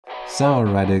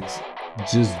Soundradix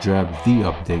just dropped the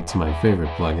update to my favorite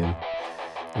plugin.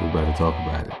 We're about to talk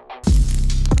about it.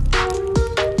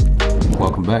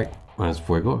 Welcome back. My name is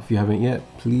Fuego. If you haven't yet,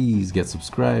 please get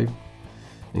subscribed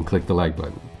and click the like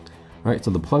button. Alright,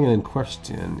 so the plugin in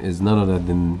question is none other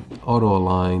than Auto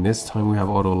Align. This time we have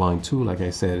Auto Align 2. Like I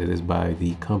said, it is by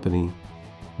the company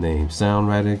named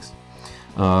Soundradix.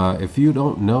 If you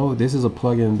don't know, this is a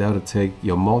plugin that will take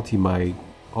your multi-mic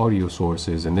audio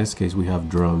sources. In this case, we have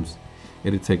drums.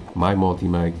 It'll take my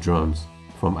multi-mic drums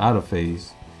from out of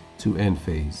phase to in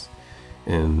phase.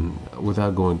 And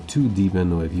without going too deep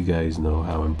into it, you guys know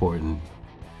how important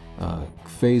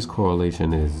phase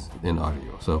correlation is in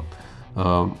audio. So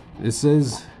it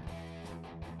says,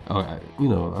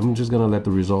 I'm just gonna let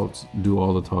the results do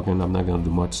all the talking. I'm not gonna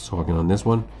do much talking on this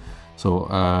one. So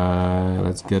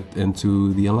let's get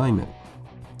into the alignment.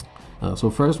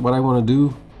 So first, what I want to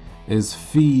do is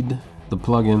feed the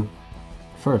plugin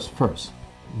first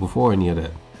before any of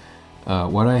that.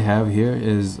 What I have here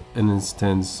is an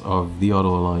instance of the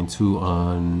Auto Align 2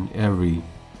 on every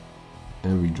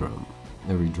drum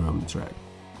track.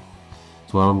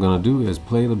 So what I'm gonna do is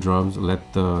play the drums,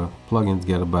 let the plugins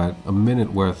get about a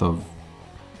minute worth of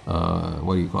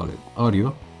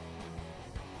audio,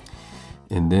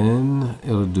 and then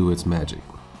it'll do its magic.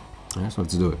 All right, so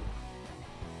let's do it.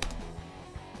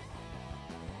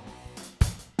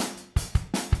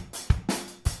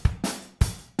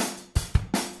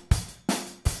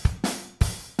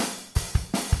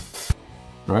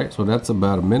 All right, so that's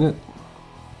about a minute.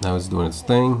 Now it's doing its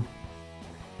thing.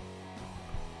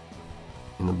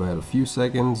 In about a few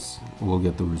seconds, we'll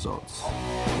get the results.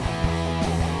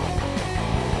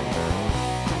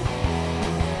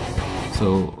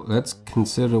 So let's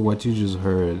consider what you just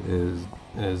heard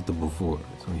as the before.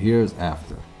 So here's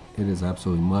after. It is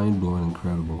absolutely mind-blowing,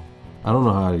 incredible. I don't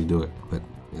know how you do it, but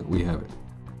we have it.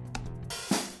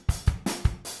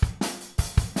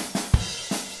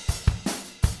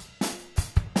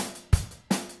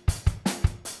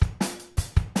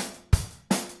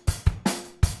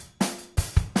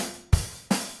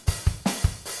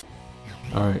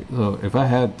 Alright, so if I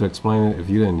had to explain it, if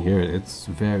you didn't hear it, it's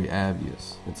very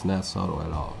obvious. It's not subtle at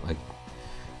all.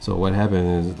 So what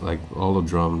happened is, like, all the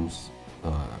drums,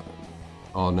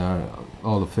 all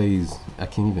the phase, I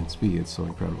can't even speak, it's so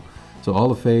incredible. So all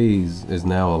the phase is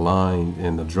now aligned,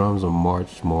 and the drums are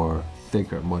much more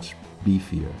thicker, much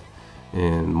beefier,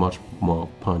 and much more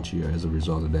punchier as a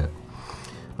result of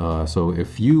that. So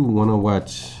if you want to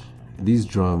watch these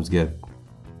drums get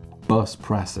bus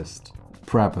processed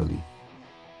properly,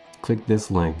 click this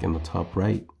link in the top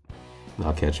right, and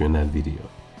I'll catch you in that video.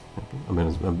 Okay.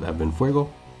 I've been Fuego.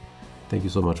 Thank you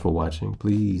so much for watching.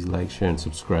 Please like, share, and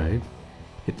subscribe.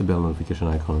 Hit the bell notification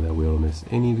icon, that way you don't miss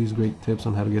any of these great tips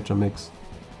on how to get your mix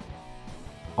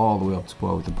all the way up to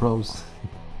par with the pros.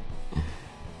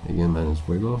 Again, my name is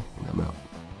Fuego, and I'm out.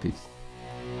 Peace.